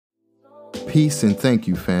Peace and thank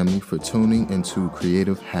you, family, for tuning into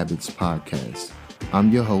Creative Habits Podcast. I'm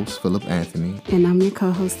your host, Philip Anthony. And I'm your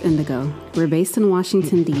co-host, Indigo. We're based in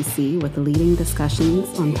Washington, D.C., with leading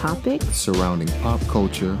discussions on topics surrounding pop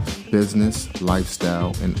culture, business,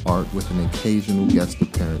 lifestyle, and art, with an occasional guest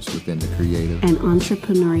appearance within the creative and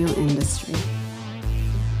entrepreneurial industry.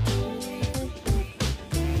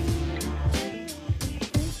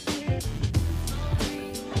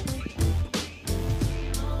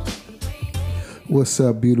 What's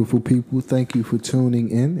up, beautiful people? Thank you for tuning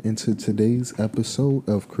in into today's episode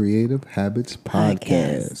of Creative Habits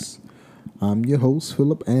Podcast. I'm your host,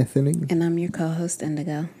 Philip Anthony. And I'm your co-host,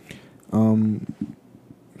 Indigo.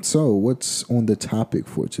 So what's on the topic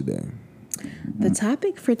for today? The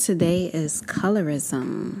topic for today is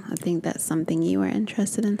colorism. I think that's something you are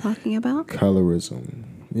interested in talking about. Colorism.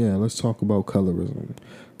 Yeah, let's talk about colorism.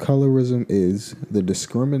 Colorism is the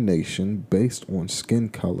discrimination based on skin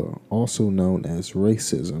color, also known as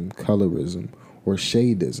racism, colorism, or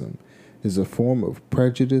shadeism, is a form of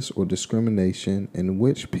prejudice or discrimination in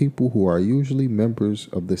which people who are usually members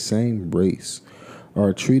of the same race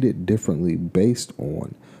are treated differently based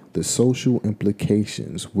on the social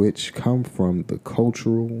implications which come from the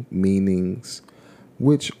cultural meanings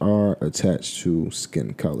which are attached to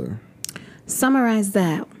skin color. Summarize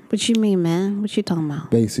that. What you mean, man? What you talking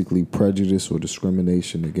about? Basically, prejudice or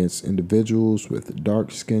discrimination against individuals with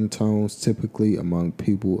dark skin tones, typically among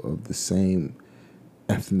people of the same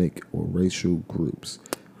ethnic or racial groups.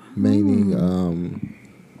 Meaning,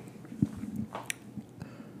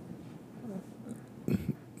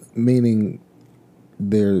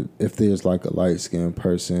 if there's like a light-skinned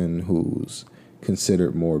person who's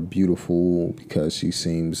considered more beautiful because she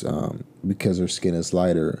seems, because her skin is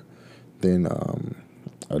lighter than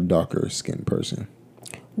a darker skinned person.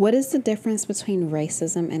 What is the difference between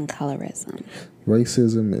racism and colorism?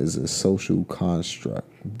 Racism is a social construct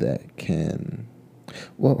that can...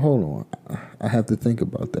 Well, hold on. I have to think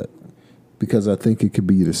about that because I think it could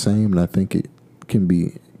be the same and I think it can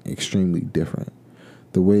be extremely different.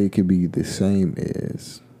 The way it could be the same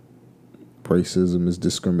is racism is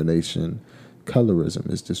discrimination,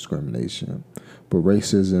 colorism is discrimination, but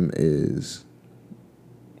racism is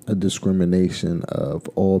a discrimination of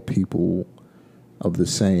all people of the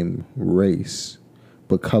same race,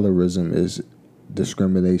 but colorism is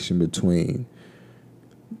discrimination between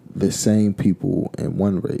the same people in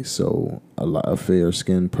one race. So a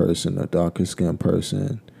fair-skinned person, a darker-skinned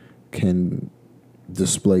person can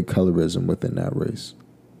display colorism within that race.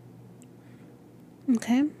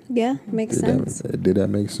 Okay. Yeah, makes sense. Did that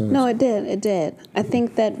make sense? No, it did. It did. I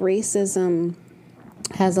think that racism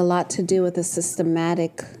has a lot to do with the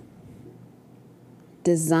systematic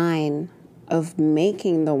design of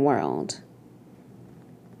making the world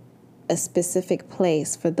a specific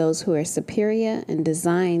place for those who are superior, and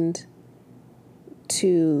designed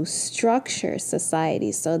to structure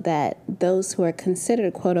society so that those who are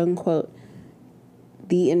considered, quote unquote,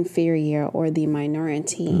 the inferior or the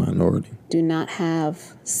minority do not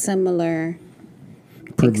have similar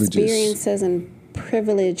experiences and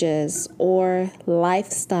privileges or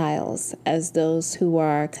lifestyles as those who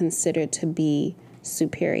are considered to be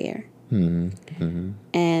superior. Mm-hmm. Mm-hmm.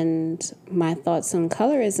 And my thoughts on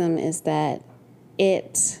colorism is that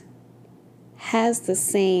it has the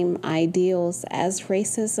same ideals as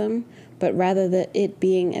racism, but rather than it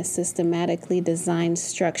being a systematically designed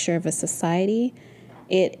structure of a society,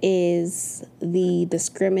 it is the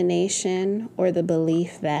discrimination or the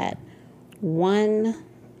belief that one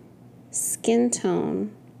skin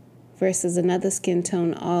tone versus another skin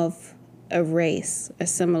tone of a race, a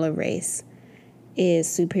similar race, is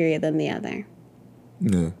superior than the other.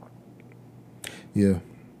 Yeah.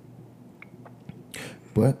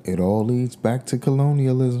 But it all leads back to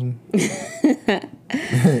colonialism.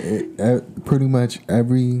 Pretty much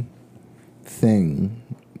everything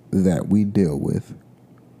that we deal with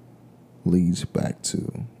leads back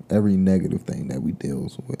to, every negative thing that we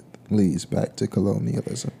deal with leads back to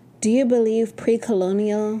colonialism. Do you believe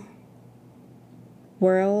pre-colonial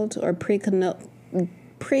world or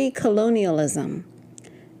pre-colonialism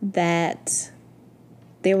that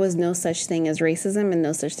there was no such thing as racism and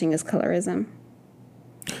no such thing as colorism?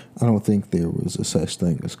 I don't think there was a such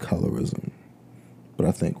thing as colorism, but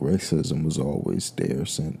I think racism was always there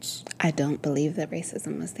since. I don't believe that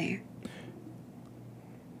racism was there.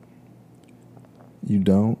 You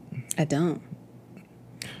don't? I don't.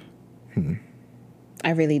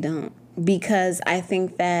 I really don't. Because I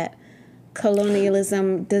think that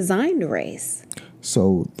colonialism designed race.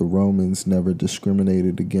 So the Romans never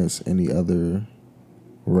discriminated against any other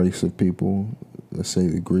race of people? let's say,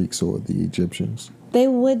 the Greeks or the Egyptians? They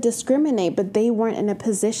would discriminate, but they weren't in a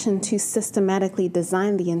position to systematically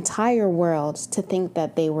design the entire world to think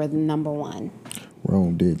that they were the number one.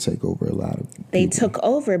 Rome did take over a lot of people. They took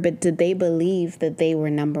over, but did they believe that they were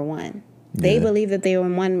number one? They believed that they were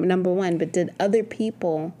number one, but did other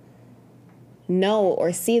people know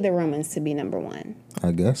or see the Romans to be number one?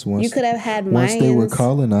 I guess once you could have had Mayans. Once they were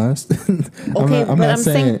colonized.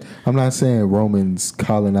 I'm not saying Romans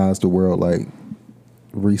colonized the world like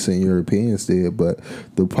recent Europeans did, but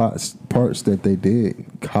the parts that they did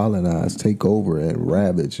colonize, take over, and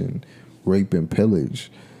ravage and rape and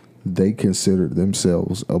pillage, they considered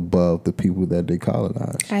themselves above the people that they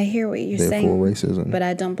colonized. I hear what you're saying. Therefore, racism. But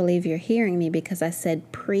I don't believe you're hearing me, because I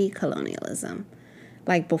said pre-colonialism.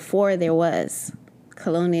 Like before there was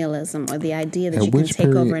colonialism, or the idea that you can take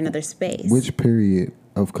over another space. Which period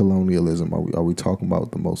of colonialism are we talking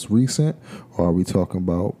about? The most recent, or are we talking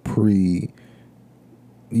about pre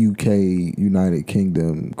UK, United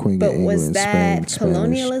Kingdom, Queen of England, was that Spain,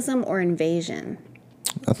 colonialism or invasion?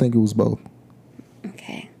 I think it was both.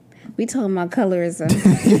 Okay. We talking about colorism.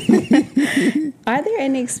 Are there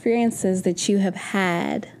any experiences that you have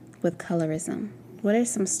had with colorism? What are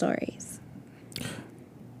some stories?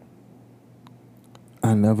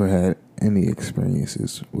 I never had any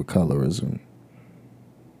experiences with colorism.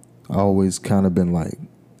 I always kind of been like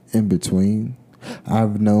in between.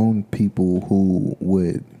 I've known people who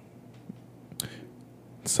would,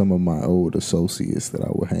 some of my old associates that I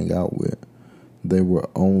would hang out with, they would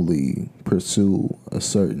only pursue a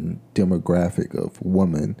certain demographic of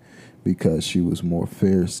woman because she was more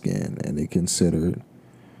fair-skinned, and they considered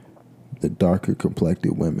the darker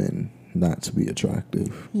complected women not to be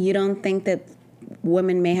attractive. You don't think that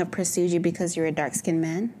women may have pursued you because you're a dark-skinned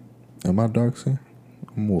man? Am I dark-skinned?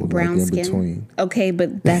 I'm more brown like in skin. between. Okay,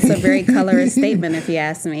 but that's a very colorist statement if you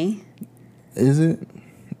ask me. Is it?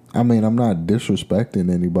 I mean, I'm not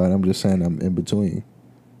disrespecting anybody. I'm just saying I'm in between.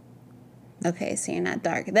 Okay, so you're not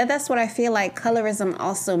dark. That's what I feel like. Colorism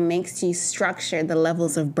also makes you structure the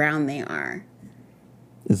levels of brown they are.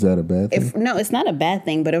 Is that a bad thing? No, it's not a bad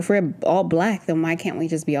thing, but if we're all black, then why can't we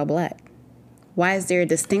just be all black? Why is there a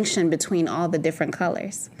distinction between all the different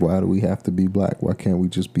colors? Why do we have to be black? Why can't we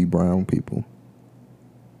just be brown people?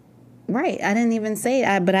 Right. I didn't even say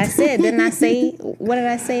that, but I said, didn't I say, what did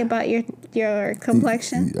I say about your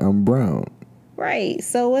complexion? I'm brown. Right.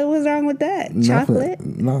 So what was wrong with that? Chocolate?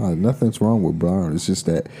 Nah, nothing's wrong with brown. It's just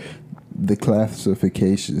that the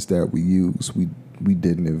classifications that we use, we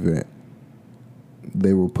didn't invent.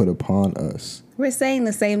 They were put upon us. We're saying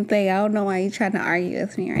the same thing. I don't know why you're trying to argue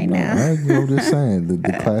with me right now. I'm just saying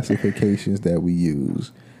the classifications that we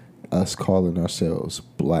use, us calling ourselves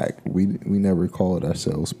black, we never called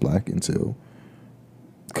ourselves black until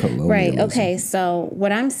colonialism. Right. Okay. So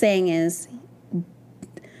what I'm saying is,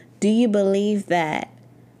 do you believe that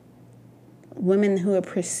women who have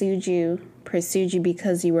pursued you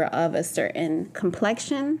because you were of a certain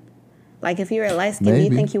complexion? Like if you were light skinned, do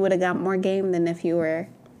you think you would have got more game than if you were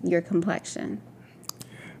your complexion?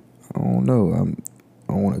 I don't know. I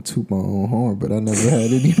don't want to toot my own horn, but I never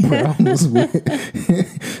had any problems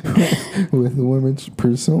with women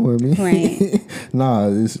pursuing me. Right. Nah,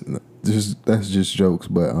 that's just jokes.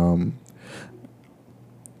 But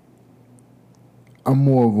I'm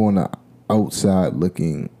more of on the outside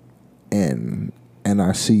looking in, and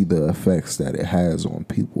I see the effects that it has on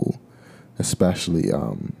people, especially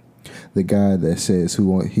the guy that says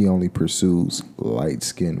he only pursues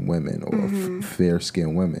light-skinned women or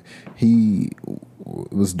fair-skinned women. He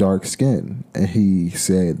was dark-skinned, and he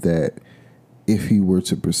said that if he were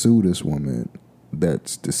to pursue this woman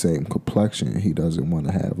that's the same complexion, he doesn't want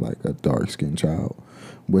to have like a dark-skinned child,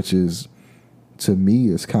 which is, to me,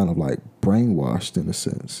 is kind of like brainwashed in a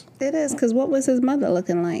sense. It is, because what was his mother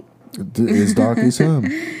looking like? As dark as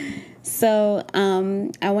him. So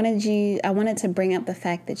I wanted to bring up the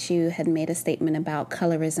fact that you had made a statement about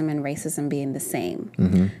colorism and racism being the same.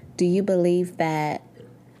 Mm-hmm. Do you believe that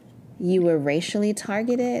you were racially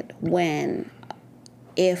targeted when,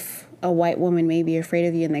 if a white woman may be afraid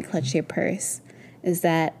of you and they clutch your purse, is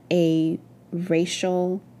that a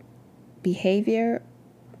racial behavior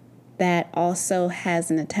that also has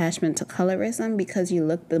an attachment to colorism because you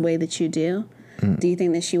look the way that you do? Do you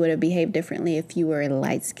think that she would have behaved differently if you were a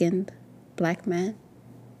light-skinned black man?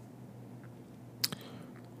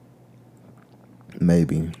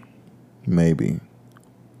 Maybe.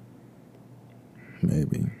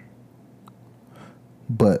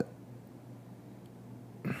 But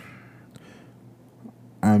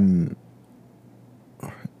I'm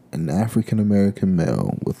an African-American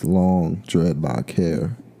male with long dreadlock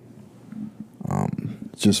hair.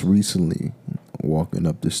 Just recently walking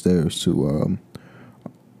up the stairs to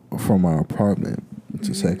from our apartment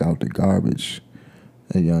to take out the garbage.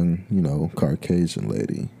 A young, Caucasian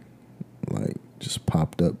lady, like, just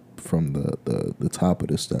popped up from the top of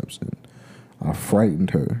the steps, and I frightened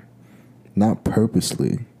her, not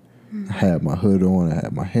purposely. I had my hood on, I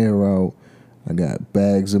had my hair out, I got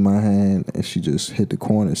bags in my hand, and she just hit the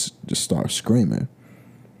corner, just started screaming.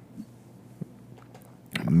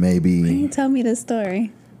 Maybe. Why you tell me this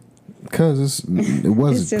story? Because it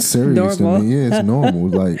wasn't just serious normal. to me. Yeah, it's normal.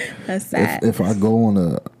 Like, That's sad. if I go on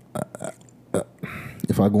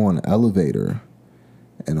an elevator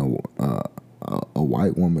and a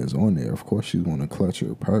white woman is on there, of course she's going to clutch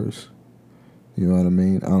her purse. You know what I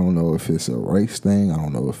mean? I don't know if it's a race thing. I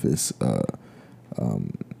don't know if it's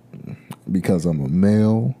because I'm a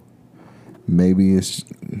male. Maybe it's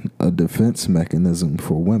a defense mechanism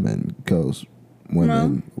for women, because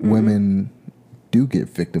women do get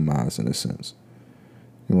victimized in a sense.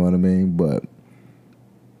 You know what I mean? But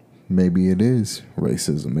maybe it is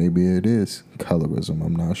racism. Maybe it is colorism.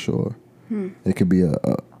 I'm not sure. It could be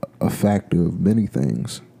a factor of many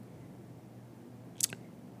things.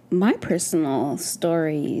 My personal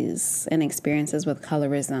stories and experiences with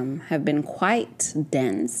colorism have been quite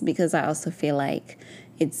dense, because I also feel like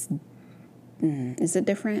is it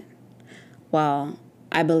different? Well,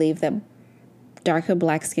 I believe that darker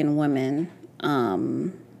black-skinned women are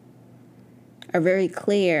very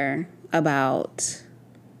clear about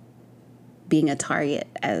being a target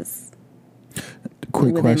as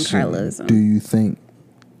Quick within question. colorism. Do you think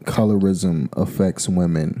colorism affects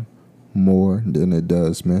women more than it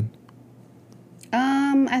does men?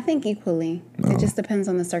 I think equally. It just depends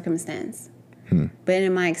on the circumstance. But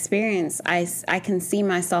in my experience, I can see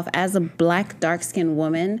myself as a black, dark-skinned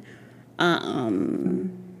woman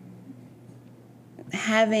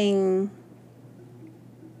having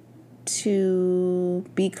to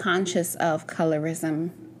be conscious of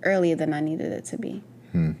colorism earlier than I needed it to be.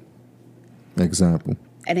 Example.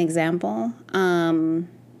 An example,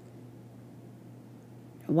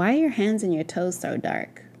 why are your hands and your toes so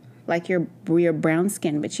dark? Like you're brown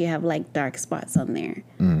skin, but you have like dark spots on there.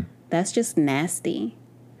 That's just nasty.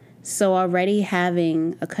 So already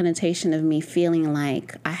having a connotation of me feeling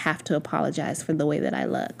like I have to apologize for the way that I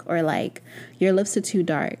look, or like your lips are too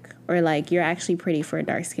dark, or like you're actually pretty for a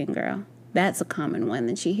dark skinned girl. That's a common one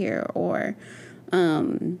that you hear. Or,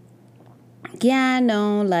 yeah,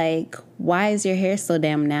 no, like, why is your hair so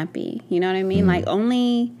damn nappy? You know what I mean? Like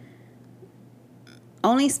only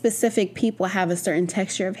specific people have a certain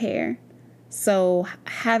texture of hair. So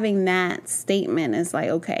having that statement is like,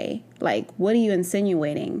 okay, like, what are you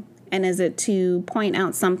insinuating? And is it to point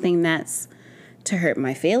out something that's to hurt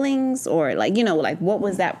my feelings, or like, like what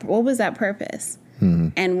was that purpose?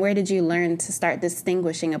 And where did you learn to start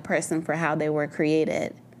distinguishing a person for how they were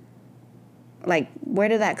created? Like, where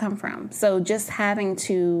did that come from? So just having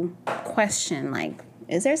to question, like,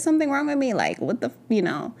 is there something wrong with me? Like, what the,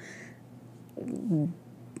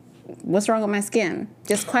 what's wrong with my skin?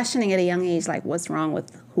 Just questioning at a young age, like, what's wrong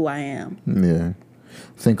with who I am? Yeah.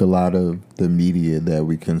 I think a lot of the media that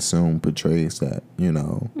we consume portrays that,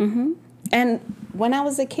 And when I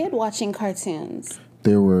was a kid watching cartoons,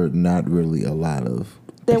 there were not really a lot of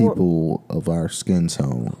people of our skin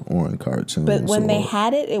tone on cartoons. But when they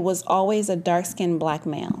had it, it was always a dark-skinned black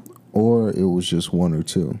male. Or it was just one or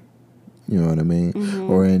two. You know what I mean?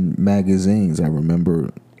 Or in magazines, I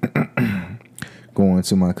remember going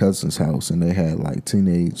to my cousin's house, and they had like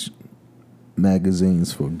teenage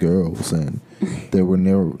magazines for girls, and there were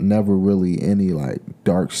never really any like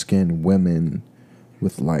dark-skinned women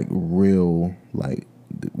with like real, like,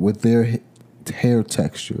 with their hair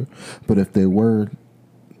texture. But if they were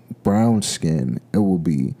brown skin, it would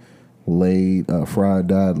be laid, fried,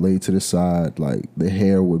 dyed, laid to the side. Like the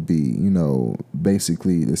hair would be,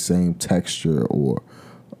 basically the same texture, or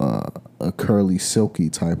a curly, silky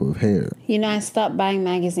type of hair. I stopped buying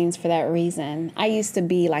magazines for that reason. I used to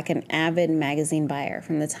be like an avid magazine buyer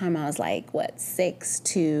from the time I was like, 6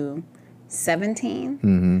 to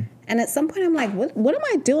 17. And at some point I'm like, what am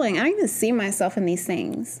I doing? I don't even see myself in these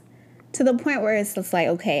things. To the point where it's just like,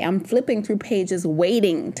 okay, I'm flipping through pages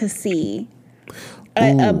waiting to see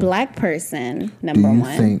a black person, number one. Do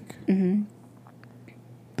you think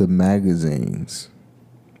the magazines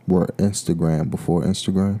were Instagram before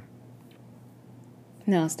Instagram?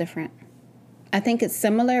 No, it's different. I think it's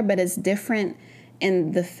similar, but it's different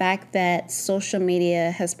in the fact that social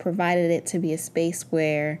media has provided it to be a space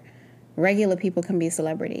where regular people can be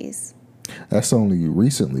celebrities. That's only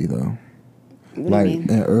recently, though. Like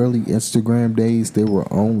in early Instagram days, there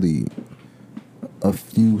were only a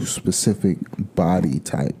few specific body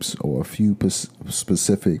types or a few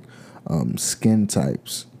specific skin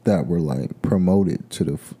types that were like promoted to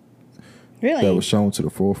the Really? that was shown to the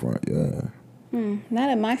forefront. Yeah. Not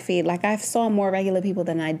in my feed. Like, I saw more regular people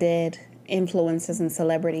than I did influencers and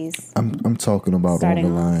celebrities. I'm talking about Starting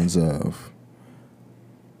on the off. lines of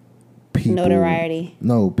people. Notoriety.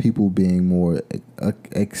 No, people being more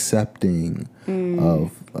accepting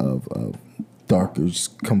of darker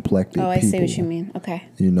complected Oh, I people. see what you mean. Okay.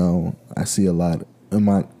 You know, I see a lot on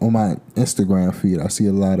my Instagram feed. I see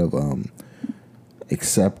a lot of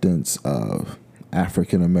acceptance of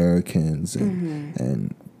African Americans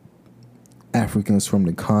and Africans from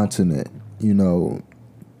the continent. You know,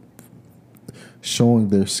 showing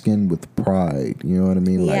their skin with pride. You know what I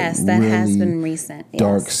mean? Yes, like that really has been recent. Yes.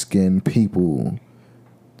 dark skinned people,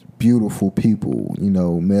 beautiful people. You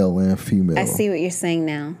know, male and female. I see what you're saying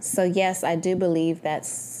now. So yes, I do believe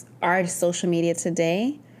that's our social media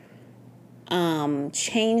today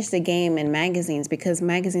changed the game in magazines, because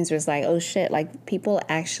magazines was like, oh shit, like people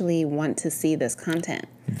actually want to see this content.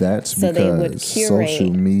 That's So they would because curate.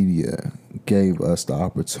 social media gave us the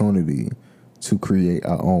opportunity to create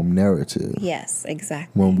our own narrative. Yes,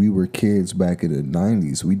 exactly. When we were kids back in the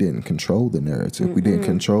 90s, we didn't control the narrative. We didn't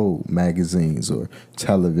control magazines or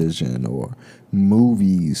television or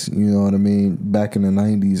movies. You know what I mean? Back in the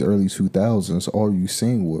 90s, early 2000s, all you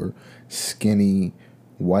seen were skinny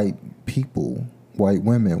white people, white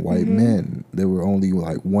women, white men. There were only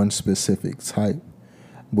like one specific type,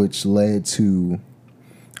 which led to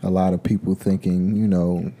a lot of people thinking, you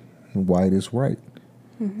know, white is right.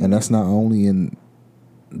 And that's not only in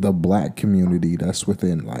the black community, that's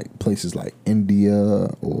within like places like India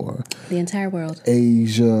or The entire world.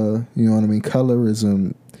 Asia. You know what I mean?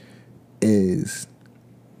 Colorism is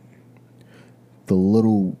the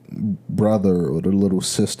little brother or the little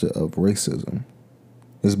sister of racism.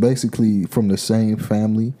 It's basically from the same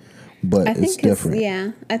family, but I it's think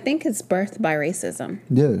different. I think it's birthed by racism.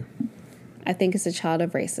 Yeah. I think it's a child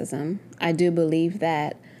of racism. I do believe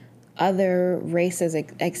that other races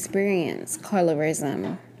experience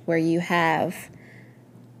colorism, where you have,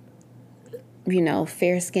 you know,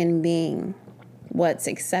 fair skin being what's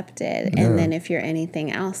accepted, Yeah. and then if you're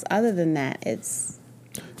anything else other than that, it's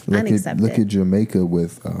Look unaccepted. at Jamaica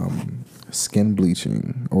with skin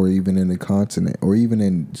bleaching, or even in the continent, or even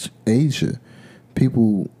in Asia.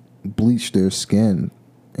 People bleach their skin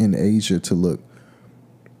in Asia to look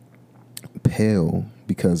pale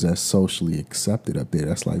because that's socially accepted up there.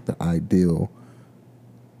 That's like the ideal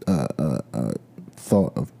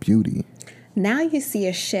thought of beauty. Now you see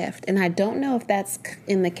a shift, and I don't know if that's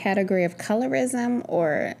in the category of colorism,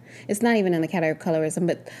 or it's not even in the category of colorism,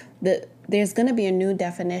 but there's going to be a new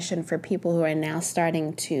definition for people who are now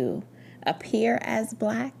starting to appear as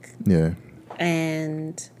black Yeah.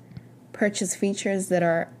 and purchase features that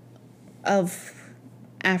are of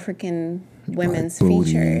African women's Like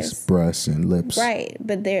booties, features. breasts, and lips. Right,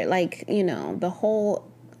 but they're like, you know, the whole,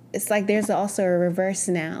 it's like there's also a reverse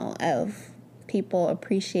now of people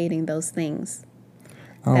appreciating those things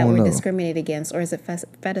I that don't were know. discriminated against, or is it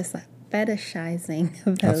fetishizing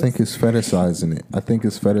of I those? think it's fetishizing it.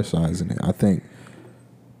 I think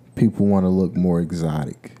people want to look more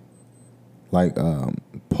exotic. Like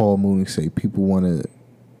Paul Mooney say, people want to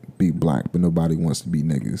be black, but nobody wants to be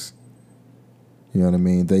niggas. You know what I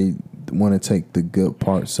mean? They want to take the good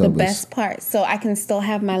parts The of us. best part. So I can still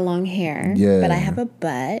have my long hair, Yeah. but I have a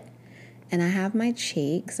butt, and I have my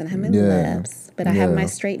cheeks, and I have my Yeah. lips, but I have my Yeah.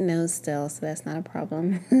 straight nose still, so that's not a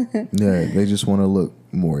problem. Yeah, they just want to look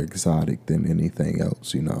more exotic than anything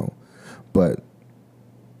else, you know. But,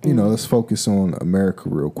 you know, let's focus on America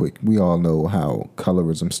real quick. We all know how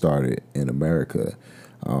colorism started in America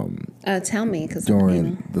Tell me, because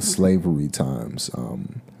during the slavery times.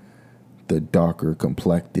 The darker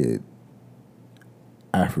complected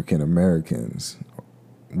African Americans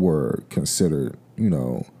were considered, you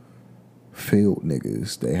know, field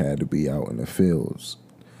niggas. They had to be out in the fields.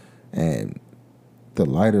 And the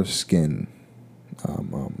lighter skinned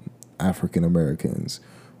African Americans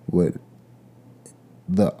would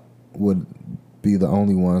be the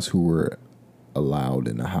only ones who were allowed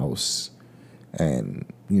in the house and,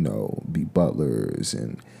 you know, be butlers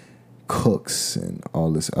and cooks and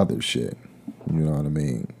all this other shit. You know what I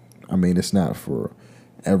mean? I mean, it's not for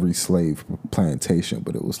every slave plantation,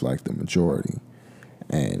 but it was like the majority.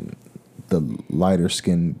 And the lighter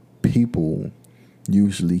skinned people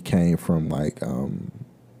usually came from like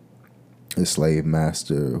a slave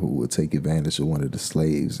master who would take advantage of one of the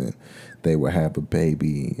slaves, and they would have a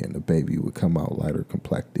baby, and the baby would come out lighter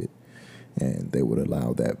complected, and they would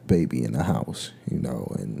allow that baby in the house, you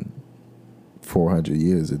know, and 400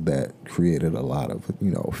 years of that created a lot of,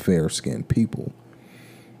 fair skinned people.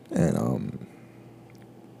 And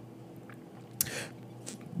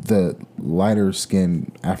the lighter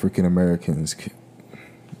skinned African Americans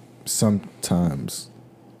sometimes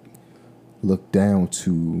look down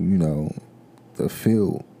to, the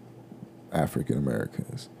field African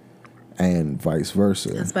Americans, and vice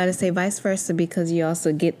versa. I was about to say vice versa, because you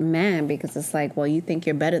also get mad because it's like, well, you think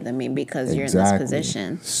you're better than me because you're in this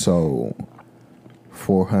position. So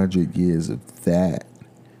 400 years of that,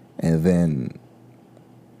 and then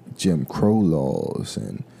Jim Crow laws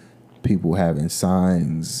and people having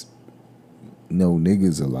signs, no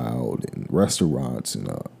niggas allowed in restaurants and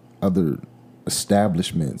other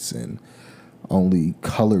establishments, and only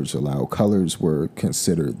colors allowed. Colors were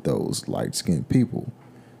considered those light-skinned people,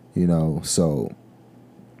 so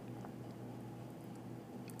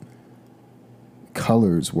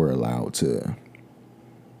colors were allowed to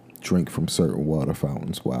drink from certain water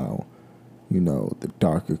fountains, while, the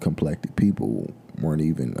darker complected people weren't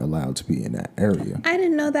even allowed to be in that area. I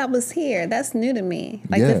didn't know that was here. That's new to me.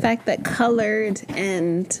 Like Yeah. the fact that colored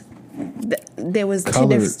and there was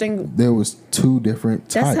There was two different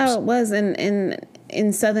types. That's how it was in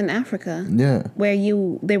Southern Africa. Yeah. Where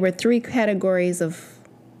there were three categories of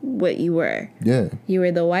what you were. Yeah. You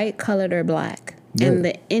were the white, colored, or black. Yeah. And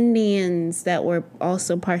the Indians that were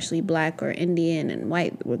also partially black or Indian and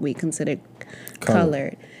white would be considered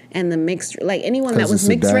colored. And the mixed, like anyone that was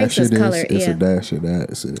mixed race was colored. It's a dash of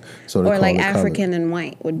that. So or like African and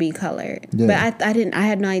white would be colored. Yeah. But I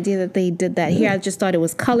had no idea that they did that here. I just thought it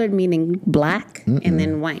was colored meaning black and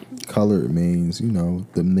then white. Colored means,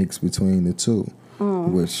 the mix between the two,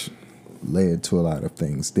 which led to a lot of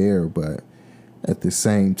things there. But at the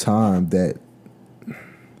same time,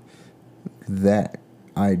 that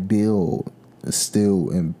ideal is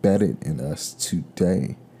still embedded in us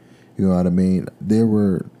today. You know what I mean? There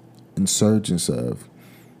were insurgents of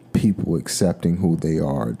people accepting who they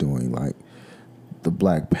are during like the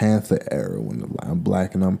Black Panther era, when I'm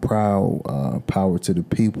black and I'm proud, power to the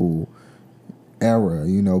people era,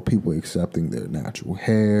 people accepting their natural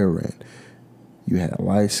hair, and you had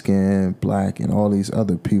light skin, black, and all these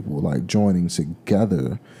other people like joining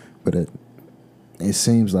together. But it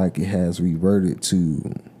seems like it has reverted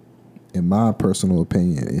to, in my personal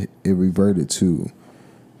opinion, it reverted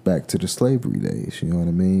back to the slavery days, you know what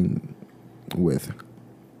I mean? With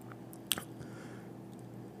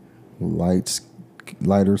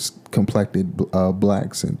lighter complected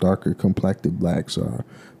blacks and darker complected blacks are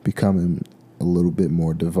becoming a little bit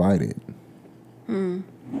more divided.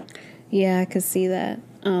 Yeah, I could see that.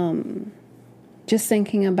 Just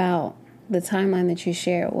thinking about the timeline that you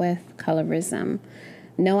shared with colorism,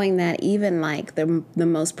 knowing that even like the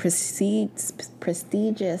most prestigious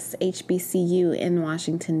HBCU in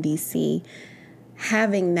Washington, D.C.,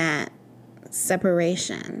 having that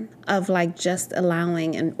separation of like just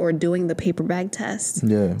allowing or doing the paper bag test.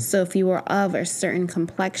 Yeah. So if you were of a certain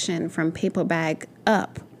complexion from paper bag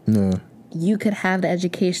up, Yeah. you could have the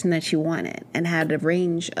education that you wanted and had a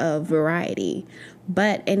range of variety.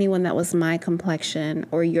 But anyone that was my complexion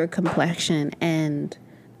or your complexion and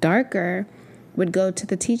darker would go to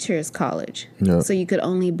the teacher's college. Yep. So you could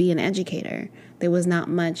only be an educator. There was not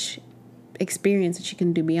much experience that you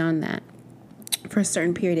can do beyond that for a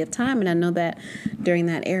certain period of time. And I know that during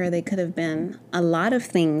that era, there could have been a lot of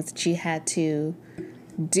things that you had to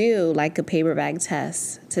do, like a paper bag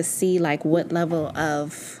test, to see like what level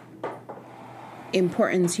of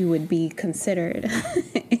importance you would be considered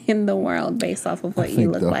in the world based off of what you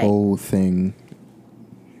look like. The whole thing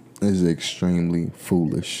is extremely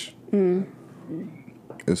foolish.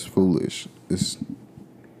 It's foolish. It's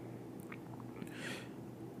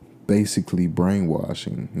basically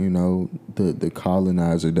brainwashing. The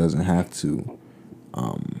colonizer doesn't have to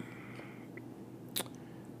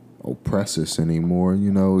oppress us anymore.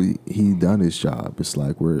 He done his job. It's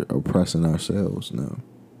like we're oppressing ourselves now.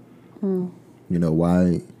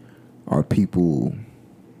 Why are people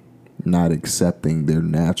not accepting their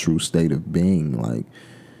natural state of being? Like,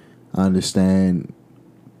 I understand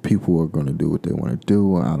people are going to do what they want to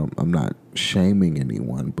do. I'm not shaming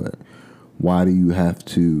anyone, but why do you have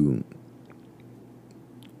to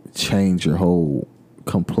change your whole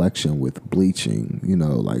complexion with bleaching,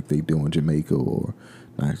 like they do in Jamaica or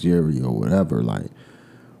Nigeria or whatever? Like,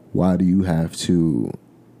 why do you have to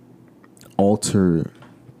alter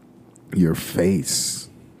your face?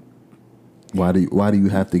 Why do you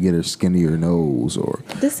have to get a skinnier nose? Or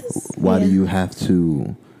why do you have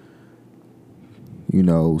to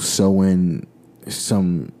sew in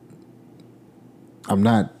some... I'm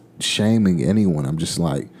not shaming anyone. I'm just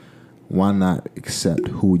like, why not accept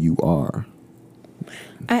who you are?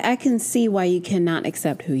 I can see why you cannot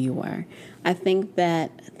accept who you are. I think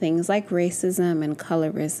that things like racism and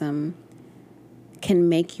colorism can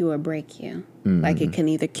make you or break you. Like it can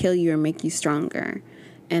either kill you or make you stronger.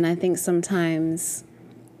 And I think sometimes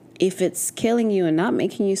if it's killing you and not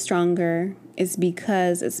making you stronger, it's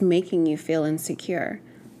because it's making you feel insecure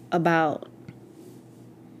about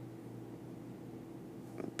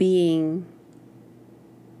being,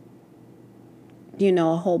 you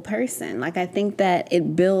know, a whole person. Like, I think that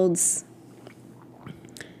it builds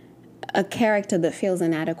a character that feels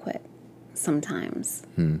inadequate sometimes,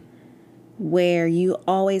 where you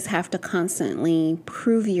always have to constantly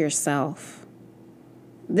prove yourself.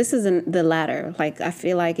 This isn't the latter. Like, I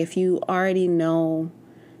feel like if you already know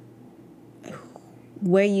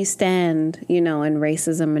where you stand, you know, in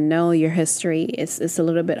racism and know your history, it's a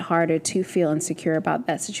little bit harder to feel insecure about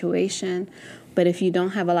that situation. But if you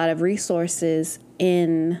don't have a lot of resources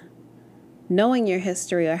in knowing your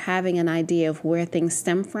history or having an idea of where things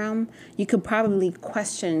stem from, you could probably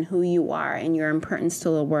question who you are and your importance to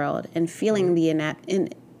the world, and feeling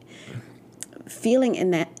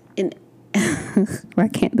why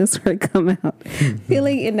can't this word come out?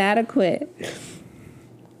 Feeling inadequate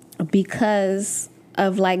because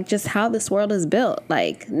of like just how this world is built.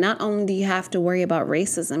 Like, not only do you have to worry about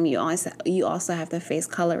racism, you also have to face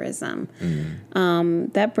colorism.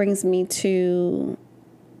 That brings me to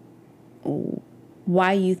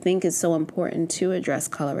why you think it's so important to address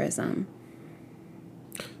colorism.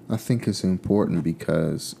 I think it's important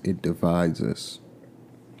because it divides us.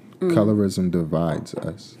 Colorism divides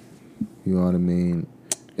us. You know what I mean?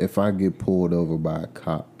 If I get pulled over by a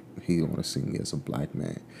cop, he going to see me as a black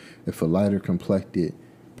man. If a lighter complected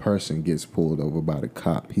person gets pulled over by the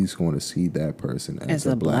cop, he's going to see that person as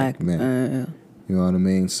a black man. You know what I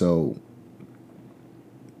mean? So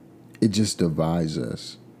it just divides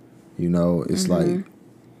us. You know, it's like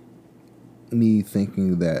me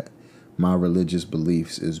thinking that my religious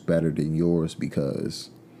beliefs is better than yours because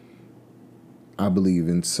I believe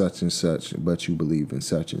in such and such, but you believe in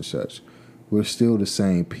such and such. We're still the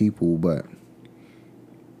same people, but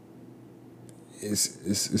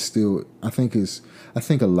it's still, I think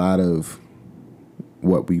a lot of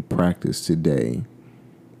what we practice today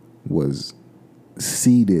was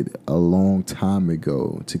seeded a long time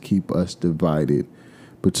ago to keep us divided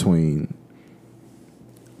between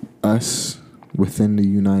us within the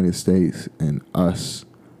United States and us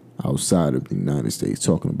outside of the United States,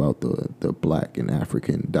 talking about the black and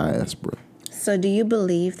African diaspora. So do you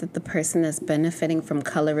believe that the person that's benefiting from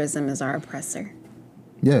colorism is our oppressor?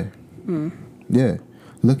 Yeah. Yeah.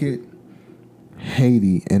 Look at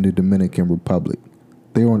Haiti and the Dominican Republic.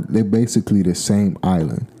 They're basically the same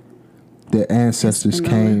island. Their ancestors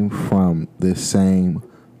came from the same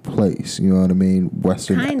place. You know what I mean?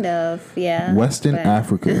 Western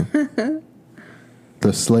Africa.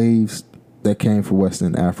 The slaves that came from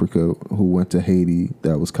Western Africa who went to Haiti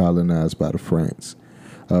that was colonized by the French.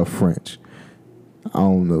 I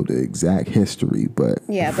don't know the exact history, but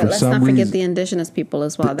yeah, but let's not forget the indigenous people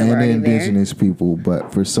as well. That were already there. Indigenous people,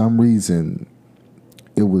 but for some reason,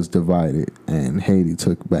 it was divided, and Haiti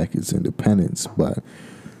took back its independence. But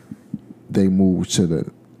they moved to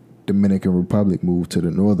the Dominican Republic, moved to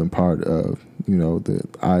the northern part of the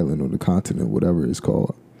island or the continent, whatever it's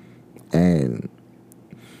called, and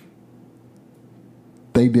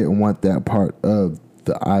they didn't want that part of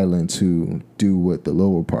the island to do what the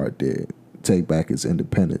lower part did, take back its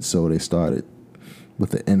independence. So they started with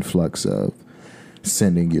the influx of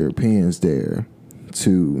sending Europeans there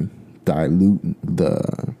to dilute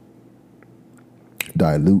the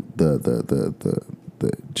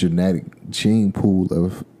genetic gene pool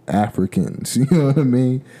of Africans. You know what I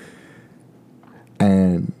mean?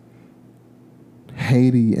 And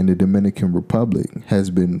Haiti and the Dominican Republic has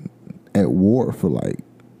been at war for like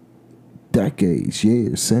decades,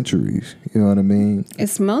 years, centuries. You know what I mean? I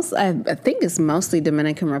think it's mostly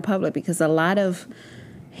Dominican Republic because a lot of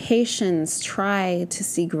Haitians try to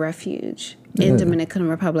seek refuge in Dominican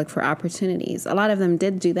Republic for opportunities. A lot of them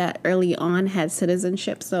did do that early on, had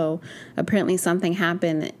citizenship. So apparently something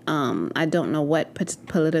happened. I don't know what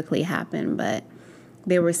politically happened, but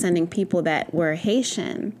they were sending people that were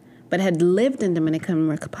Haitian but had lived in Dominican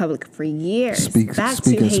Republic for years. Speaking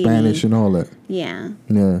Spanish and all that. Yeah.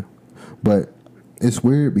 Yeah. But it's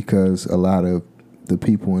weird because a lot of the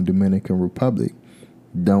people in Dominican Republic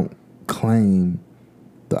don't claim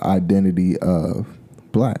the identity of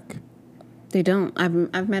black. They don't.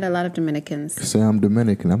 I've met a lot of Dominicans. Say I'm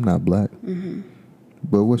Dominican. I'm not black. Mm-hmm.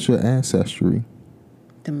 But what's your ancestry?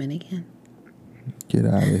 Dominican. Get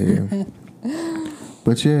out of here.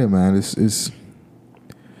 But yeah, man, it's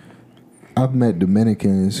I've met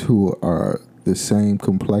Dominicans who are the same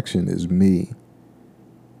complexion as me.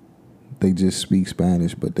 They just speak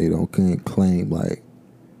Spanish, but they don't can't claim like,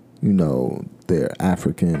 their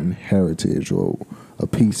African heritage or a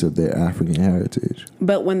piece of their African heritage.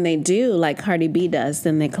 But when they do, like Cardi B does,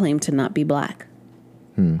 then they claim to not be black.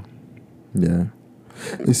 Yeah,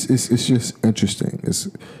 it's just interesting. It's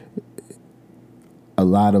a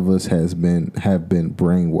lot of us have been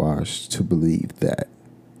brainwashed to believe that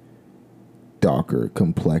darker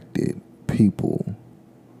complected people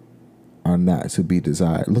are not to be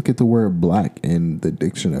desired. Look at the word black in the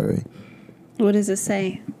dictionary. What does it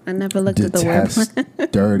say? I never looked at the word.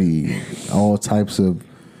 Detest, dirty, all types of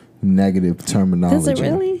negative terminology. Does it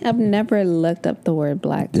really? I've never looked up the word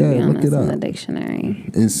black, to be honest, in the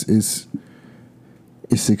dictionary. It's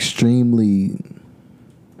extremely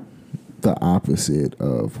the opposite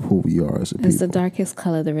of who we are as a people. It's the darkest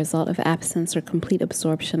color, the result of absence or complete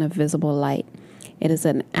absorption of visible light. It is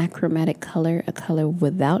an achromatic color, a color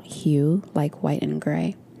without hue, like white and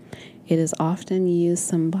gray. It is often used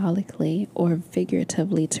symbolically or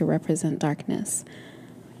figuratively to represent darkness.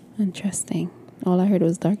 Interesting. All I heard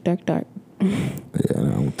was dark, dark, dark. Yeah,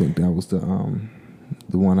 and I don't think that was the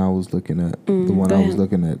one I was looking at. The one I was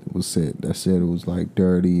looking at said it was like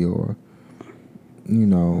dirty or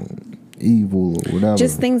evil or whatever.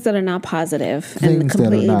 Just things that are not positive and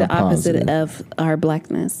completely the opposite of our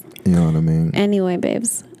blackness. You know what I mean? Anyway,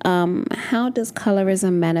 babes, how does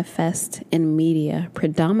colorism manifest in media,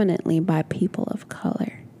 predominantly by people of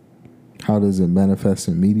color? How does it manifest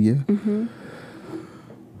in media?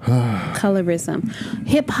 Colorism,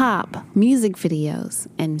 hip hop, music videos,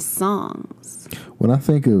 and songs. When I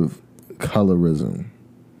think of colorism,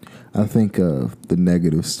 I think of the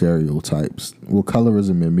negative stereotypes. Well,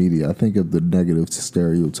 colorism in media, I think of the negative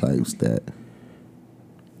stereotypes that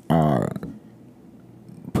are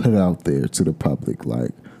put out there to the public.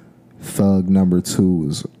 Like, thug number 2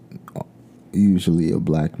 is usually a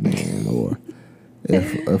black man, or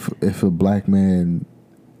if a black man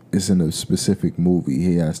is in a specific movie,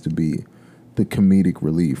 he has to be the comedic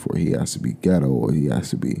relief, or he has to be ghetto, or he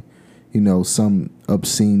has to be, some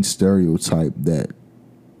obscene stereotype that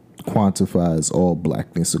quantifies all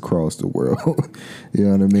blackness across the world. You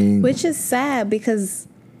know what I mean? Which is sad, because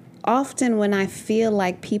often when I feel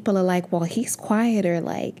like people are like, well, he's quiet, or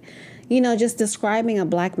like, just describing a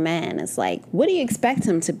black man, it's like, what do you expect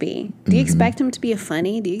him to be? Do you expect him to be a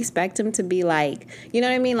funny? Do you expect him to be like, you know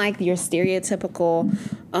what I mean? Like your stereotypical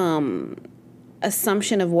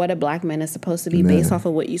assumption of what a black man is supposed to be based off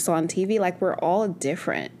of what you saw on TV. Like, we're all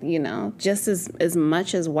different, just as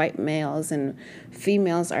much as white males and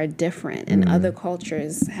females are different, and other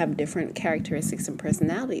cultures have different characteristics and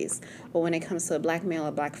personalities. But when it comes to a black male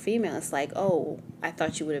or black female, it's like, oh, I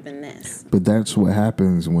thought you would have been this. But that's what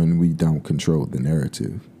happens when we don't control the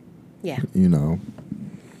narrative. Yeah.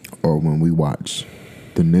 Or when we watch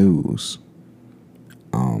the news.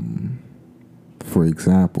 For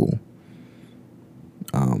example,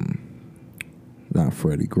 not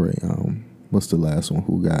Freddie Gray. What's the last one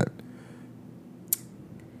who got?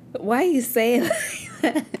 Why you say it like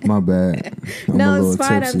that? My bad. No, it's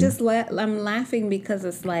fine. I'm laughing because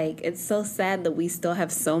it's like, it's so sad that we still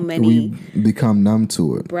have so many. We become numb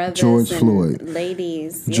to it. Brothers George and Floyd.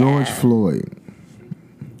 ladies. George Floyd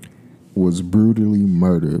was brutally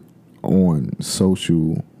murdered on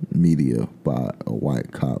social media by a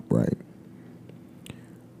white cop, right?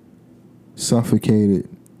 Suffocated,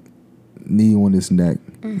 knee on his neck,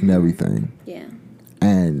 and everything. Yeah.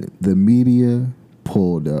 And the media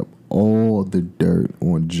pulled up all the dirt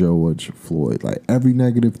on George Floyd. Like, every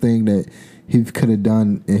negative thing that he could have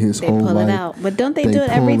done in his whole life. They pull it out. But don't they do it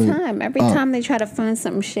every time? Every time they try to find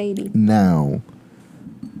something shady. Now,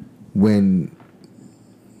 when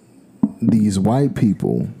these white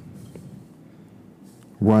people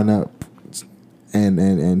run up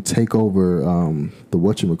and take over the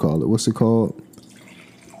whatchamacallit. What's it called?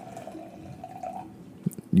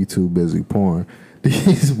 You too busy porn.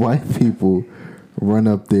 These white people run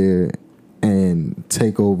up there and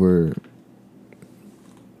take over.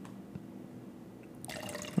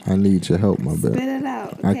 I need your help, my bad. Spit it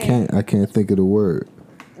out. Okay. I can't think of the word.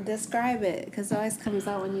 Describe it, because it always comes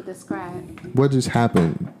out when you describe. What just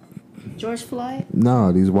happened? George Floyd?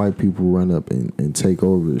 No, these white people run up and take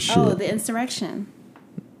over the shit. Oh, the insurrection.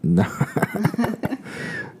 No.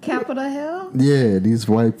 Capitol Hill? Yeah, these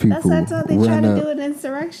white people That's how they try to do an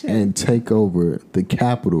insurrection. And take over the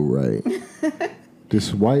Capitol, right?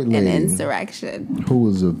 This white lady, an insurrection, who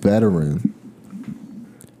was a veteran,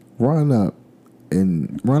 run up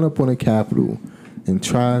on the Capitol and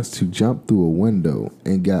tries to jump through a window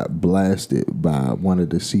and got blasted by one of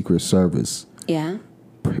the Secret Service Yeah.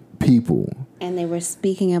 people. And they were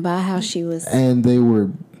speaking about how she was. And they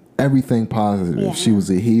were everything positive. Yeah. She was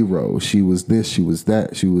a hero. She was this, she was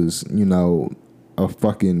that. She was,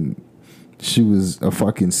 she was a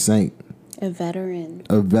fucking saint. A veteran.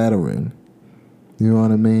 A veteran. You know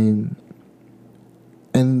what I mean?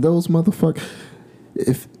 And those motherfuckers,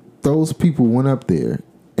 if those people went up there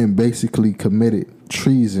and basically committed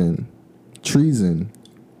treason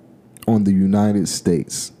on the United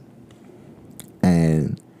States,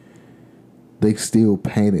 and they still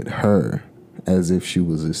painted her as if she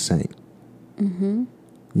was a saint. Mm-hmm.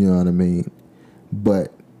 You know what I mean?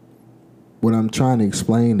 But what I'm trying to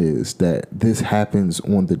explain is that this happens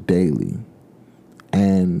on the daily,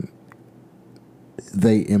 and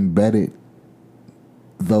they embedded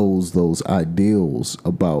those ideals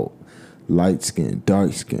about light skin,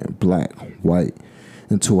 dark skin, black, white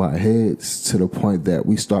into our heads to the point that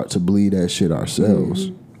we start to believe that shit ourselves.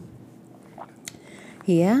 Mm-hmm.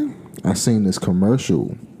 Yeah. I seen this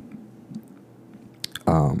commercial.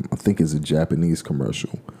 I think it's a Japanese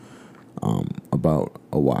commercial about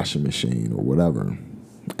a washing machine or whatever,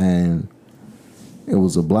 and it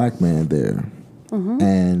was a black man there,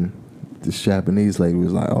 and this Japanese lady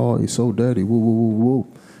was like, "Oh, he's so dirty." Woo woo woo woo.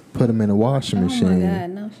 Put him in a washing machine. Oh my God,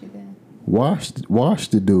 no, she did. Wash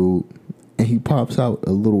the dude, and he pops out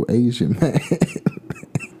a little Asian man.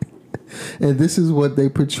 And this is what they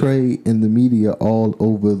portray in the media all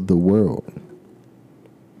over the world.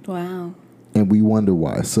 Wow. And we wonder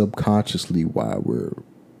why, subconsciously, why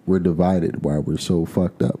we're divided, why we're so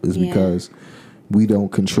fucked up. Is because we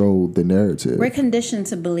don't control the narrative. We're conditioned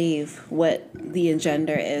to believe what the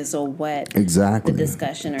agenda is or what exactly the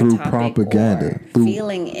discussion or through topic propaganda, or through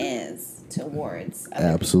feeling is towards other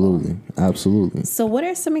absolutely, people. absolutely. So what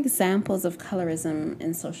are some examples of colorism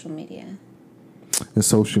in social media? In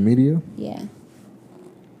social media? Yeah.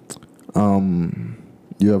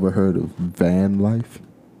 You ever heard of van life?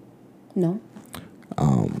 No.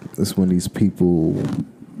 It's when these people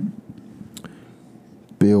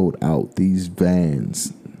build out these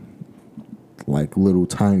vans like little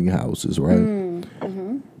tiny houses, right?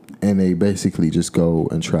 Mm-hmm. And they basically just go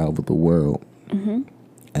and travel the world. Mm-hmm.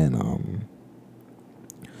 And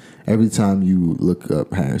every time you look up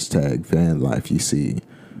hashtag van life, you see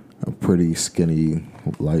a pretty skinny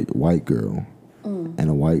light white girl and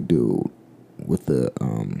a white dude with the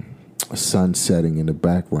sun setting in the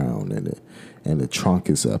background, and the trunk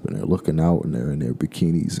is up, and they're looking out, and they're in their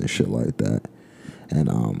bikinis and shit like that.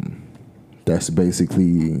 And that's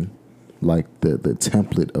basically like the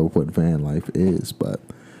template of what van life is. But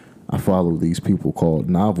I follow these people called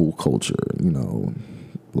novel culture,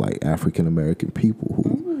 like African American people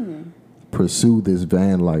who pursue this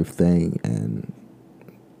van life thing, and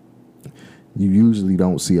you usually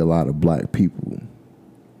don't see a lot of black people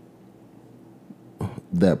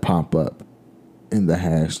that pop up in the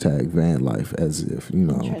hashtag van life, as if,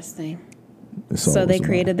 Interesting. So they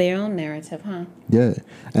created their own narrative, huh? Yeah.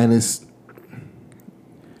 And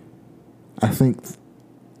I think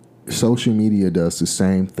social media does the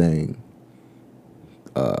same thing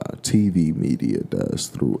TV media does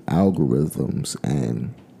through algorithms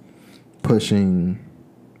and pushing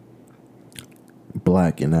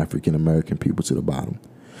black and African American people to the bottom.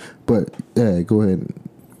 But yeah, go ahead.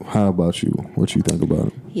 How about you? What you think about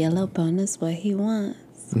it? Yellow bone is what he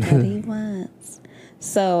wants. What he wants.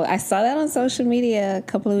 So I saw that on social media a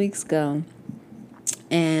couple of weeks ago,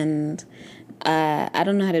 and I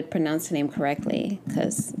don't know how to pronounce the name correctly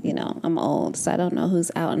because I'm old, so I don't know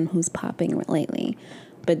who's out and who's popping lately.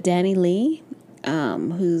 But Danny Lee,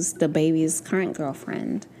 who's the baby's current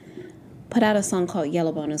girlfriend, put out a song called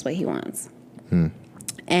 "Yellow Bone is What He Wants,"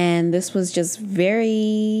 and this was just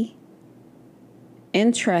very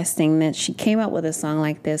interesting that she came up with a song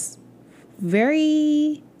like this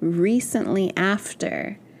very recently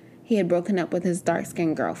after he had broken up with his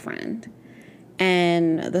dark-skinned girlfriend.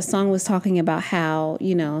 And the song was talking about how,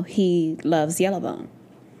 he loves Yellowbone.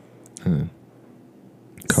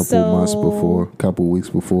 Couple weeks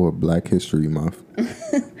before Black History Month.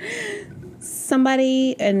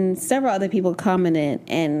 Somebody and several other people commented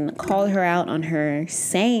and called her out on her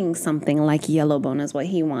saying something like Yellowbone is what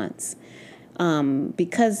he wants.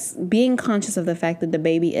 Because being conscious of the fact that the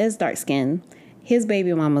baby is dark-skinned, his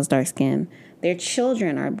baby mama's dark-skinned, their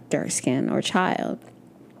children are dark-skinned or child.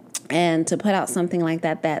 And to put out something like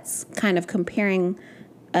that, that's kind of comparing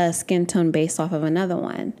a skin tone based off of another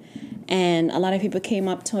one. And a lot of people came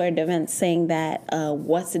up to her defense saying that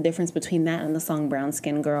what's the difference between that and the song Brown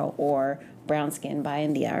Skin Girl or brown skin by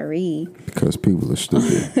N.D.R.E. Because people are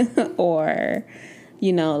stupid. Or,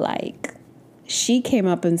 like, she came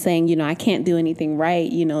up and saying, I can't do anything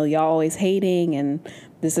right. Y'all always hating, and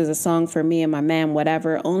this is a song for me and my man,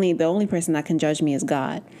 whatever. The only person that can judge me is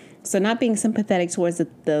God. So not being sympathetic towards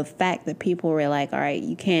the fact that people were like, all right,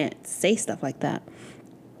 you can't say stuff like that.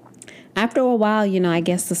 After a while, I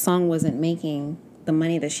guess the song wasn't making the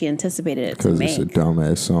money that she anticipated it to make. Because it's a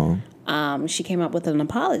dumbass song. She came up with an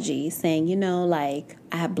apology saying, like,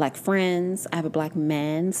 I have black friends, I have a black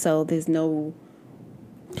man, so there's no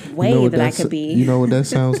way that I could be. You know what that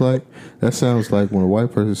sounds like? That sounds like when a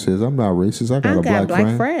white person says, I'm not racist, I got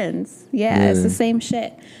black friends. Yeah, it's the same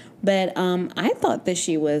shit. But I thought that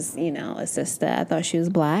she was, a sister. I thought she was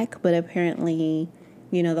black, but apparently,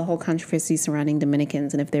 the whole controversy surrounding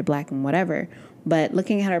Dominicans and if they're black and whatever. But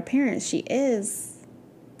looking at her parents,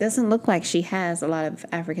 doesn't look like she has a lot of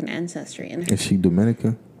African ancestry in her. Is she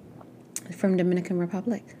Dominican? From Dominican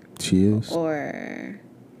Republic. She is? Or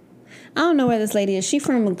I don't know where this lady is. She's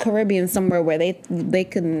from the Caribbean somewhere where they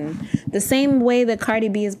can, the same way that Cardi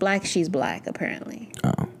B is black, she's black apparently.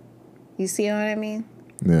 Oh. You see what I mean?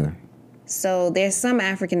 Yeah. So there's some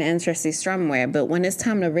African ancestry somewhere, but when it's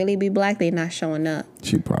time to really be black, they're not showing up.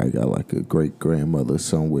 She probably got like a great grandmother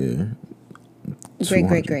somewhere.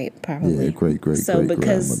 Great, probably. Yeah, great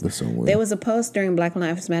grandmother somewhere. There was a post during Black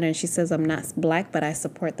Lives Matter, and she says, "I'm not black, but I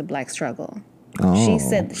support the black struggle." Oh, she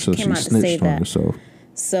said so came out to say that. Herself.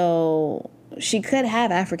 So she could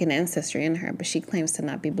have African ancestry in her, but she claims to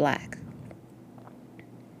not be black.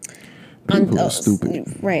 People are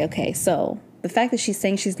stupid. Right. Okay. So the fact that she's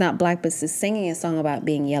saying she's not black, but is singing a song about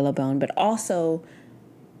being yellow bone, but also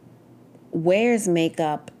wears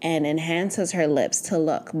makeup and enhances her lips to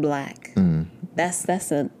look black.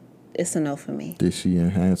 It's a no for me. Did she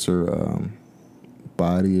enhance her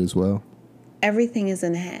body as well? Everything is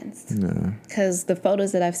enhanced. Yeah. Because the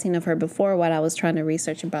photos that I've seen of her before while I was trying to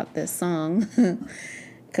research about this song,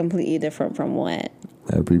 completely different from what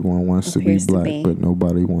everyone wants to be black, but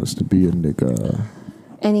nobody wants to be a nigga.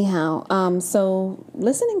 Anyhow, so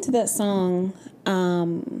listening to that song,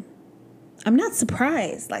 I'm not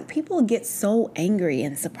surprised. Like, people get so angry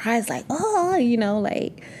and surprised, like,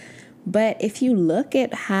 but if you look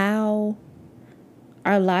at how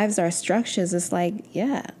our lives are structures, it's like,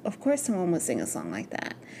 yeah, of course someone would sing a song like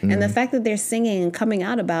that. Mm. And the fact that they're singing and coming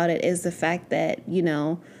out about it is the fact that,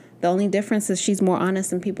 the only difference is she's more honest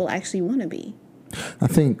than people actually want to be. I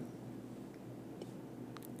think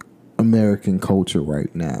American culture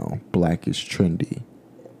right now, black is trendy.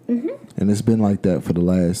 Mm-hmm. And it's been like that for the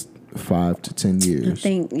last 5 to 10 years. I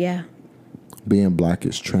think, yeah. Being black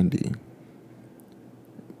is trendy.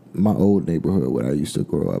 My old neighborhood where I used to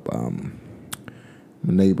grow up, my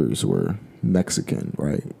neighbors were Mexican,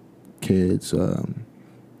 right? Kids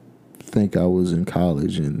think I was in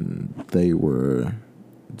college and they were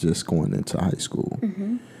just going into high school.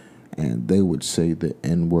 Mm-hmm. And they would say the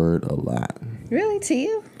N-word a lot. Really? To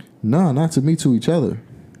you? No, not to me, to each other.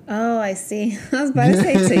 Oh, I see. I was about to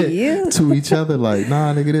say to you. To each other, like,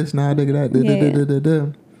 nah, nigga this, nah, nigga that,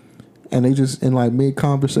 da. And they just, in like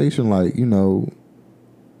mid-conversation, like,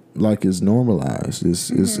 like it's normalized.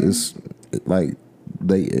 It's like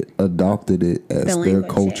they adopted it as their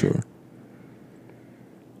culture. Yeah.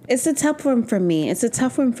 It's a tough one for me. It's a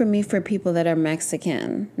tough one for me for people that are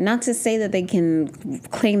Mexican. Not to say that they can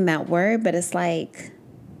claim that word, but it's like...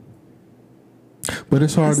 But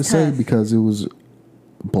it's hard to say because it was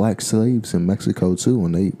black slaves in Mexico too,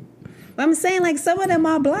 and they... I'm saying, like, some of them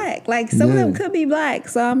are black. Like, some of them could be black.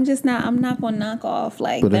 So I'm not going to knock off,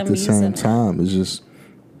 like, but them at the same time, it's just...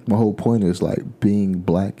 My whole point is, like, being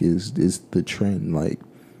black is the trend. Like,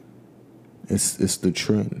 it's the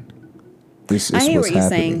trend. It's I hear what's what you're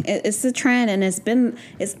happening. saying. It's the trend, and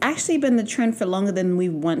it's actually been the trend for longer than we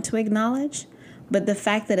want to acknowledge. But the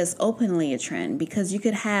fact that it's openly a trend, because you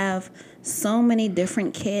could have so many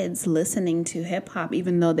different kids listening to hip hop,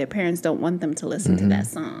 even though their parents don't want them to listen to that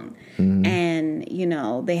song. Mm-hmm.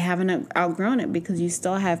 And, they haven't outgrown it, because you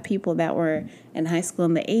still have people that were in high school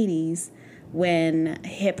in the 80s when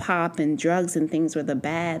hip hop and drugs and things were the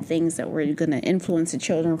bad things that were going to influence the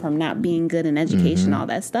children from not being good in education, all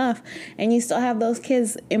that stuff. And you still have those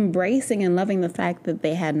kids embracing and loving the fact that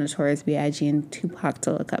they had Notorious B.I.G. and Tupac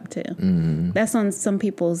to look up to. Mm-hmm. That's on some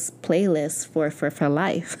people's playlists for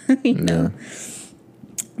life, know.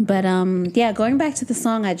 But going back to the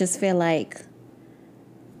song, I just feel like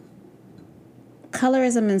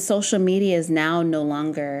colorism in social media is now no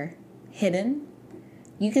longer hidden.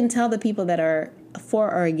 You can tell the people that are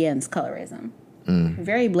for or against colorism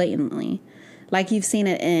very blatantly. Like you've seen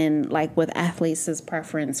it in like with athletes'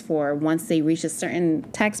 preference for once they reach a certain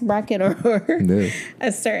tax bracket or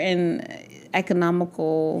a certain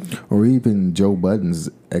economical. Or even Joe Budden's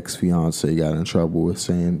ex-fiance got in trouble with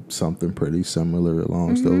saying something pretty similar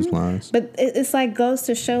along those lines. But it's like goes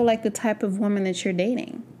to show like the type of woman that you're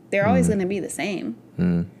dating. They're always going to be the same.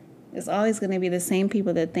 It's always going to be the same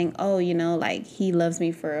people that think, oh, you know, like he loves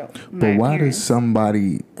me for my But why appearance. does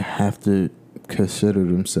somebody have to consider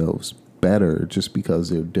themselves better just because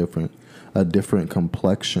they're a different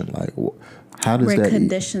complexion? Like, how does We're that?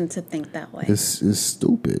 conditioned to think that way. It's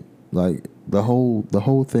stupid. Like the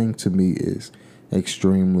whole thing to me is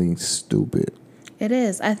extremely stupid. It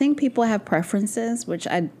is. I think people have preferences, which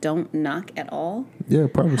I don't knock at all. Yeah,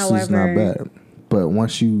 preference is not However, bad. But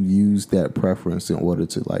once you use that preference in order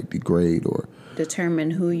to like degrade or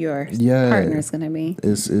determine who your partner is going to be.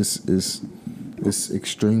 it's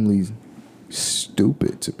extremely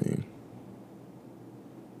stupid to me.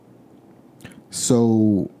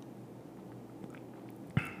 So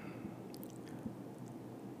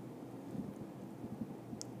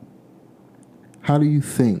how do you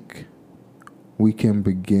think we can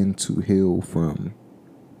begin to heal from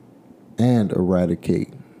and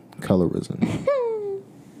eradicate colorism?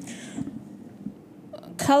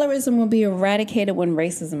 Colorism will be eradicated when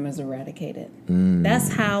racism is eradicated.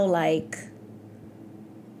 That's how like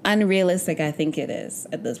unrealistic I think it is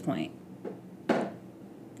at this point.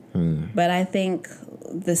 But I think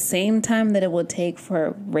the same time that it would take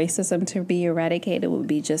for racism to be eradicated would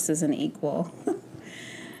be just as an equal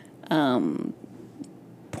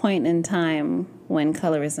point in time when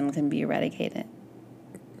colorism can be eradicated.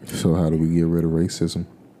 So how do we get rid of racism?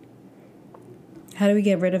 How do we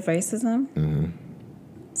get rid of racism?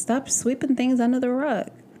 Stop sweeping things under the rug.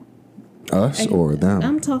 Us or them?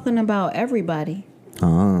 I'm talking about everybody.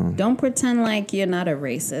 Don't pretend like you're not a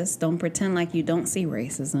racist. Don't pretend like you don't see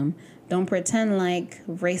racism. Don't pretend like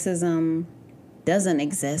racism doesn't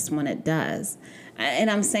exist when it does. And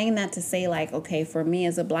I'm saying that to say like, okay, for me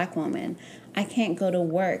as a black woman, I can't go to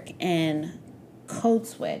work and code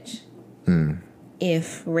switch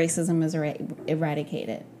if racism is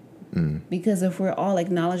eradicated. Because if we're all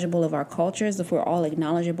acknowledgeable of our cultures, if we're all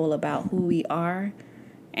acknowledgeable about who we are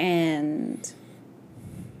and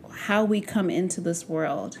how we come into this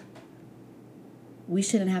world, we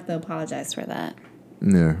shouldn't have to apologize for that.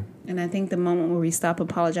 Yeah. And I think the moment where we stop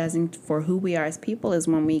apologizing for who we are as people is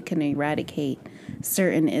when we can eradicate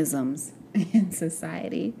certain isms in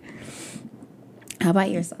society. How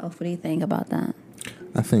about yourself? What do you think about that?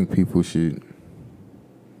 I think people should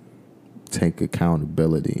take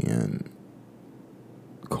accountability and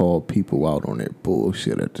call people out on their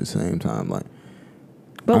bullshit at the same time. Like,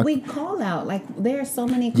 but we call out, like, there are so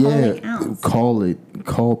many calling outs.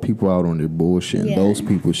 Call people out on their bullshit. Yeah. Those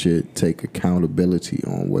people should take accountability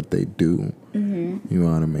on what they do. You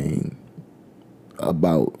know what I mean?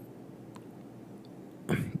 About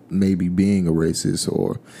maybe being a racist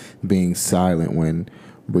or being silent when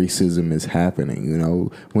racism is happening. You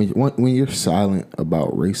know, when you're silent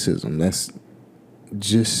about racism, that's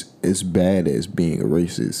just as bad as being a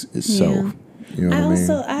racist itself. You know what I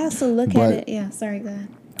mean? I also look at it. Yeah, sorry, go ahead.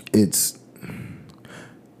 It's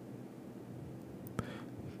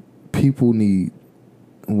we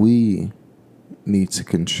need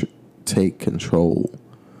to take control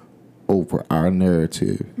over our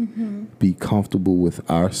narrative, be comfortable with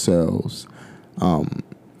ourselves,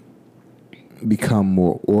 become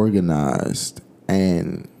more organized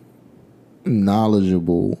and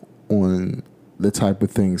knowledgeable on the type of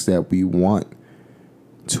things that we want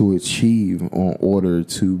to achieve in order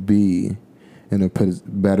to be in a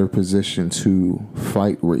better position to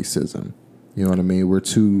fight racism. You know what I mean? We're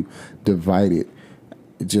too divided,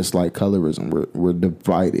 just like colorism. We're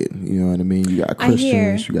divided. You know what I mean? You got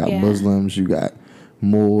Christians, you got Muslims, you got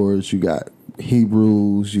Moors, you got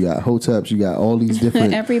Hebrews, you got Hoteps, you got all these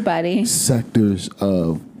different everybody sectors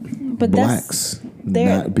of blacks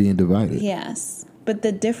not being divided. Yes, but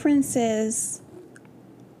the differences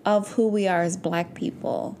of who we are as black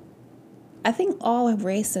people, I think all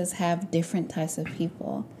races have different types of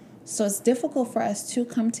people. So it's difficult for us to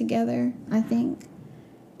come together, I think.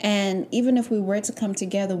 And even if we were to come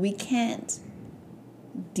together, we can't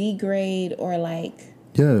degrade or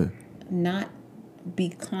not be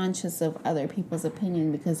conscious of other people's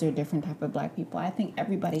opinion because they're different type of black people. I think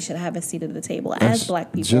everybody should have a seat at the table as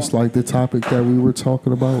black people. Just like the topic that we were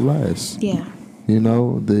talking about last. Yeah. You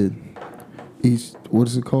know, what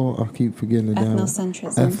is it called? I keep forgetting it now.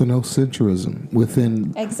 Ethnocentrism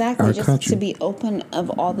within exactly our just country. To be open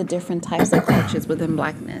of all the different types of cultures within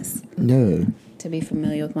blackness. Yeah. to be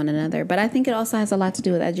familiar with one another. But I think it also has a lot to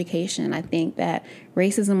do with education. I think that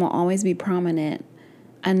racism will always be prominent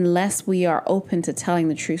unless we are open to telling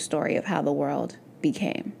the true story of how the world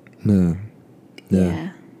became.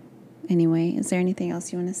 Yeah. Anyway, is there anything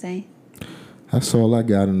else you want to say? That's all I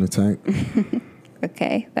got in the tank.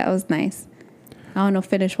 Okay, that was nice. I don't know,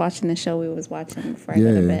 finish watching the show we was watching before I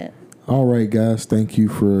go to bed. All right, guys. Thank you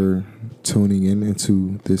for tuning in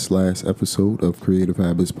into this last episode of Creative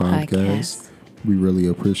Habits Podcast. We really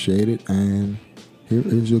appreciate it. And here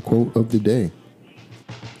is your quote of the day.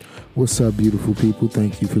 What's up, beautiful people?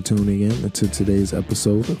 Thank you for tuning in to today's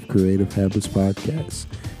episode of Creative Habits Podcast.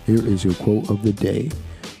 Here is your quote of the day.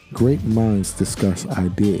 Great minds discuss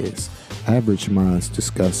ideas. Average minds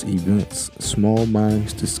discuss events. Small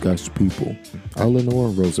minds discuss people. Eleanor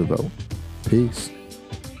Roosevelt. Peace.